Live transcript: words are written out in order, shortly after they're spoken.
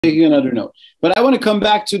taking another note. But I want to come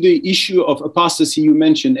back to the issue of apostasy you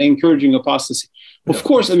mentioned, encouraging apostasy. Of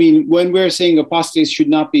course, I mean, when we're saying apostates should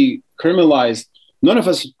not be criminalized, none of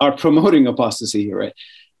us are promoting apostasy here, right?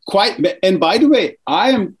 And by the way,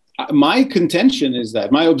 my contention is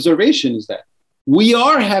that, my observation is that we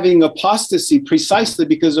are having apostasy precisely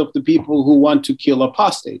because of the people who want to kill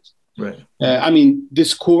apostates. Right. I mean,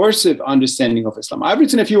 this coercive understanding of Islam. I've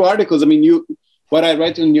written a few articles. I mean, what I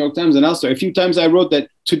write in the New York Times and elsewhere, a few times I wrote that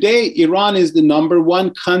today Iran is the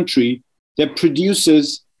 #1 country that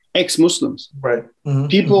produces ex-Muslims. Right. Mm-hmm.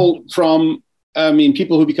 People from,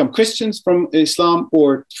 people who become Christians from Islam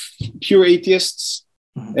or pure atheists.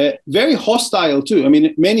 Mm-hmm. Very hostile too. I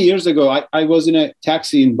mean, many years ago, I was in a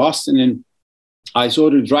taxi in Boston and I saw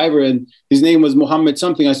the driver and his name was Muhammad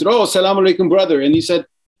something. I said, "Oh, assalamu alaikum, brother." And he said,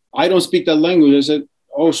 "I don't speak that language." I said,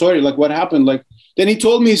 "Oh, sorry, like what happened?" Then he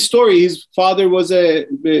told me his story. His father was a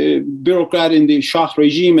bureaucrat in the Shah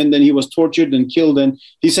regime, and then he was tortured and killed. And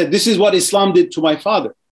he said, "This is what Islam did to my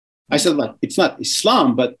father." I said, it's not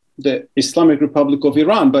Islam, but the Islamic Republic of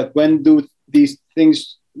Iran. But when do these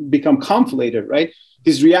things become conflated, right?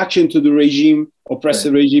 His reaction to the regime,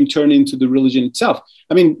 oppressive regime, turned into the religion itself.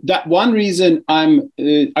 I mean, that one reason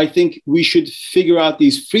I think we should figure out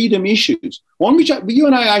these freedom issues. One which you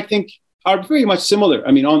and I think, are very much similar.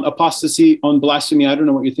 I mean, on apostasy, on blasphemy, I don't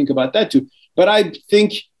know what you think about that too. But I think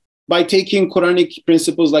by taking Quranic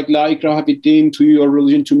principles like La ikraha fid-din, to your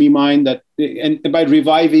religion, to me mine, and by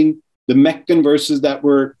reviving the Meccan verses that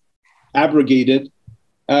were abrogated,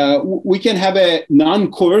 we can have a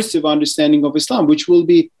non-coercive understanding of Islam, which will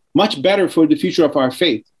be much better for the future of our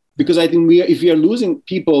faith. Because I think if we are losing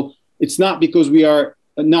people, it's not because we are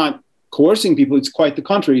not coercing people. It's quite the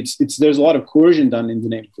contrary. There's a lot of coercion done in the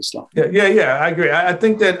name of Islam. Yeah. I agree. I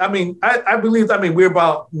think that, I believe, we're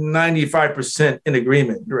about 95% in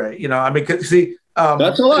agreement, right? Cause see,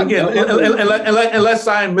 that's a lot. Again, unless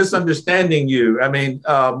I'm misunderstanding you,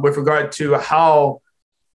 with regard to how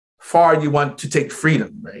far you want to take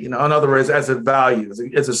freedom, right? In other words, as a value,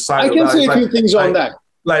 as a side. I can say a few things on that.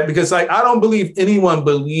 Because I don't believe anyone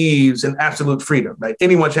believes in absolute freedom. Right?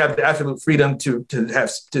 Anyone should have the absolute freedom to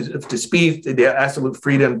speak, the absolute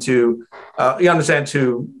freedom to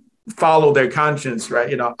to follow their conscience. Right?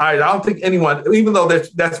 I don't think anyone, even though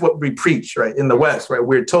that's what we preach, right, in the West, right?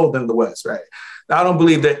 We're told in the West, right? I don't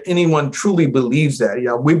believe that anyone truly believes that.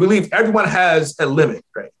 We believe everyone has a limit,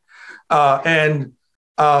 right?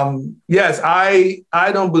 Yes,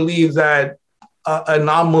 I don't believe that a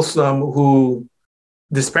non-Muslim who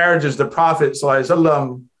disparages the Prophet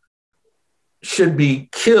ﷺ should be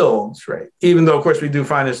killed, right? Even though, of course, we do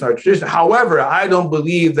find this in our tradition. However, I don't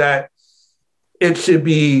believe that it should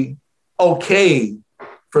be okay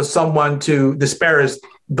for someone to disparage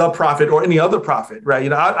the Prophet or any other prophet,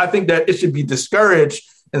 right? I think that it should be discouraged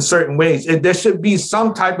in certain ways. There should be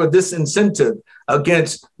some type of disincentive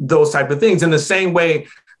against those type of things. In the same way,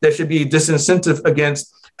 there should be disincentive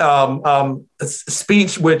against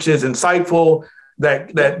speech which is insightful.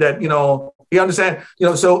 That you understand.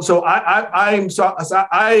 So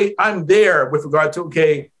I'm there with regard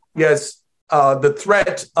to yes, the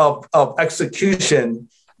threat of execution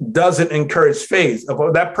doesn't encourage faith.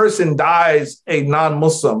 If that person dies a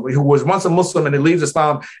non-Muslim who was once a Muslim and he leaves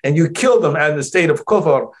Islam, and you kill them in the state of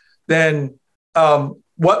kufr, then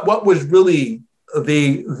what was really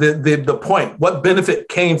the point? What benefit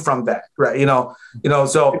came from that, right?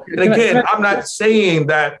 So, and again, I'm not saying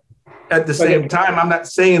that at the same time, I'm not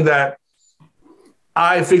saying that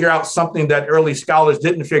I figure out something that early scholars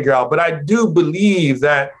didn't figure out, but I do believe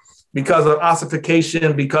that because of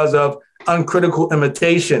ossification, because of uncritical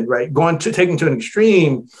imitation, right? Taking to an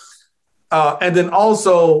extreme. And then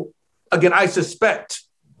also, again, I suspect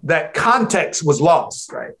that context was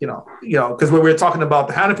lost, right? Because when we're talking about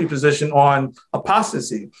the Hanafi position on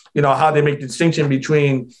apostasy, how they make the distinction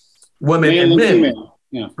between women and men,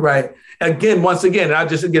 right? Once again,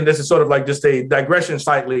 this is sort of like just a digression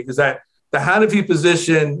slightly, is that the Hanafi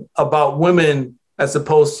position about women as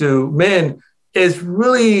opposed to men is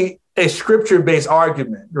really a scripture-based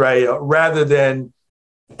argument, right? Rather than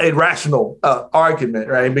a rational argument,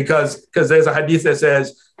 right? Because there's a hadith that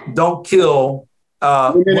says, don't kill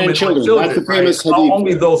women and children. That's the famous hadith.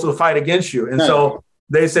 Only those who fight against you. And so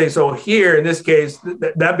they say, so here in this case,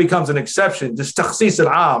 that becomes an exception, just takhsis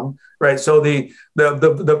al-am, right? So the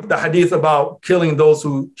hadith about killing those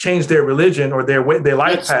who change their religion or their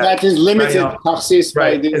life path. That is limited, takhsis,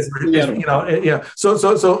 right?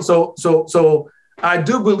 So I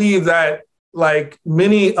do believe that, like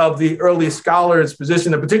many of the early scholars'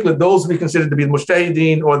 position, in particular those we consider to be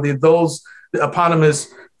mujtahideen or the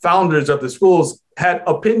eponymous founders of the schools, had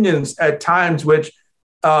opinions at times which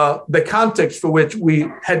the context for which we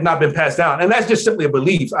had not been passed down. And that's just simply a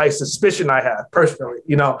belief, a suspicion I have personally,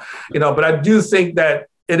 but I do think that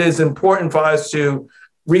it is important for us to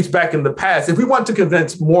reach back in the past. If we want to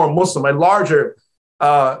convince more Muslim, a larger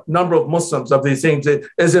number of Muslims of these things, it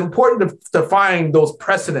is important to find those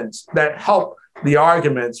precedents that help the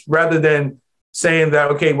arguments rather than saying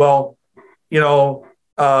that, okay, well,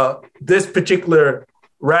 this particular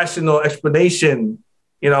rational explanation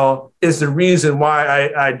is the reason why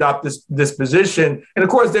I adopt this position. And of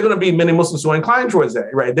course, there are going to be many Muslims who are inclined towards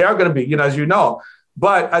that, right? There are going to be, as you know.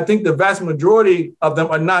 But I think the vast majority of them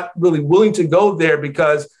are not really willing to go there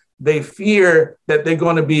because they fear that they're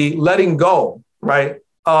going to be letting go, right,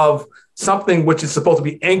 of something which is supposed to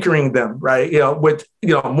be anchoring them, right,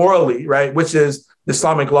 morally, right, which is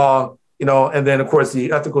Islamic law, and then, of course,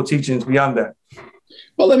 the ethical teachings beyond that.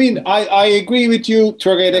 Well, I agree with you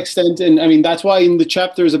to a great extent. And that's why in the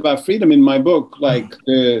chapters about freedom in my book, like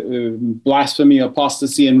blasphemy,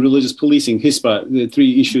 apostasy, and religious policing, hisba, the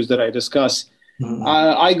three issues that I discuss,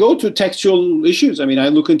 I go to textual issues. I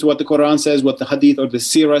look into what the Quran says, what the Hadith or the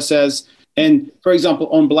Sirah says. And for example,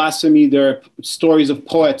 on blasphemy, there are stories of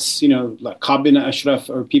poets, like Ka'b bin Ashraf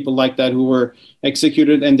or people like that who were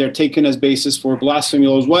executed, and they're taken as basis for blasphemy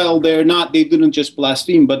as well. They didn't just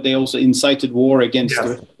blaspheme, but they also incited war against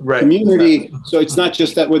the community. Right. So it's not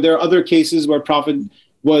just that, where there are other cases where Prophet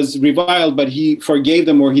was reviled, but he forgave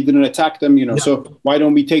them or he didn't attack them, So why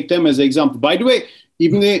don't we take them as an example? By the way,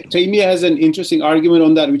 Ibn Taymiyyah has an interesting argument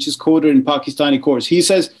on that, which is quoted in Pakistani courts. He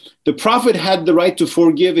says, the Prophet had the right to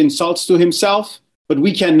forgive insults to himself, but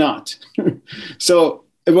we cannot. So,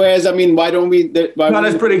 whereas, why don't we?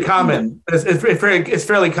 That's pretty common. It's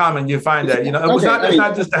fairly common. You find that, it's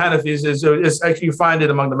not just the Hanafis. It's actually, you find it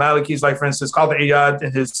among the Malikis, like for instance, Qadi Iyad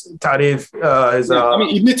in his Tarif.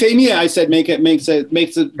 Ibn Taymiyyah, I said, makes it.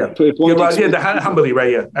 The Hanbali,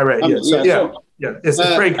 right? Yeah, right. Yeah. It's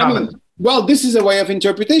very common. Well, this is a way of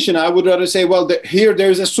interpretation. I would rather say, well, here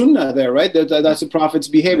there's a sunnah there, right? That's the Prophet's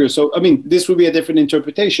behavior. So, this would be a different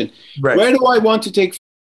interpretation. Right. Where do I want to take